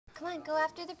Come on, go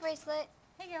after the bracelet.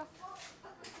 Here you go.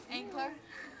 Anklet?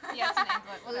 Yeah, it's an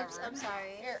anklet. Whatever. Oops, I'm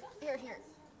sorry. Here. There you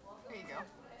go.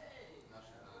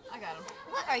 I got him.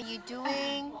 What are you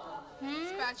doing?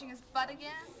 Scratching his butt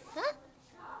again? Huh?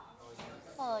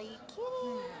 Oh, you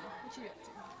kidding? What you up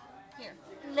to? Here.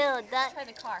 Little duck. Try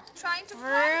the car. Trying to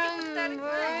Vroom,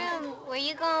 vroom. Where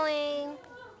you going?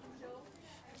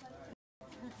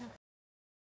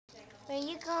 Where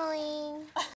you going?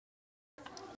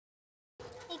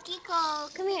 Hey,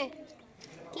 Kiko, come here.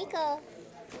 Kiko.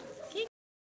 Kiko,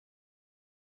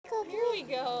 Here we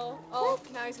go. Oh,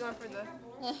 now he's going for the...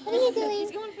 what are you doing?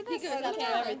 He's going for this. He goes after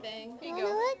everything. Here you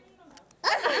Wanna go. look?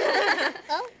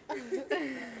 Oh.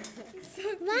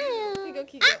 Smile. Here you go,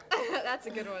 Kiko. That's a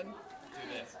good one. Do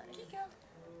this. Kiko.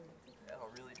 That'll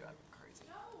really drive him crazy.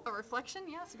 A reflection?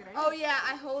 Yeah, that's a good idea. Oh yeah,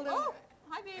 I hold him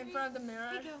Hi, baby. in front of the mirror.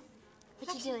 Here you go.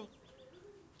 What you doing?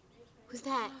 Who's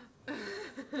that?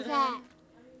 Who's that?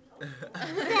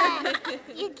 Who's that?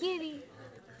 You kitty.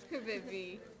 Hey,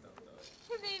 baby.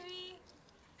 Hey, baby.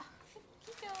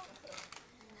 Kiko.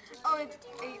 Oh, it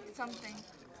ate something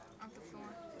off the floor.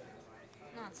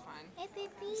 No, it's fine. Hey, baby.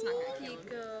 It's not gonna kill him.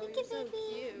 Kiko, Look you're at so baby.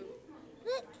 cute.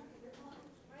 Look.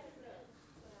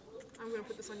 I'm gonna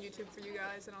put this on YouTube for you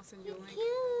guys, and I'll send you a link.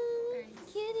 Cute.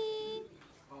 Thanks. Kitty.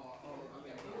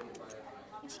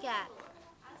 What you got?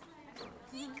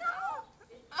 Kiko!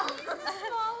 He's the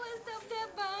smallest of the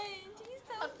bunch. He's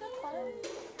so cute.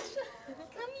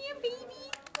 Come here, baby.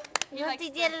 You want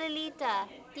Tita Lolita.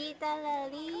 Tita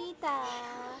Lolita.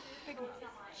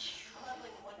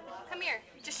 Come here.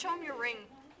 Just show him your ring.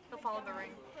 He'll follow the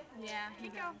ring. Yeah.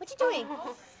 Kiko. What you doing?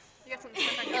 You got something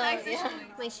stuck on your legs.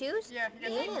 My shoes? Yeah, he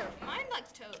got Ew. Mine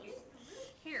likes toes.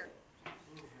 Here.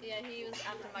 Yeah, he was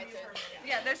after my toes.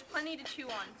 Yeah, there's plenty to chew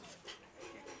on.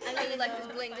 I really like this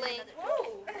bling bling.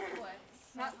 Whoa!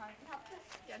 What?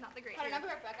 Not the great. I'll be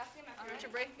right back. I'll see my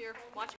Richard, break here. Watch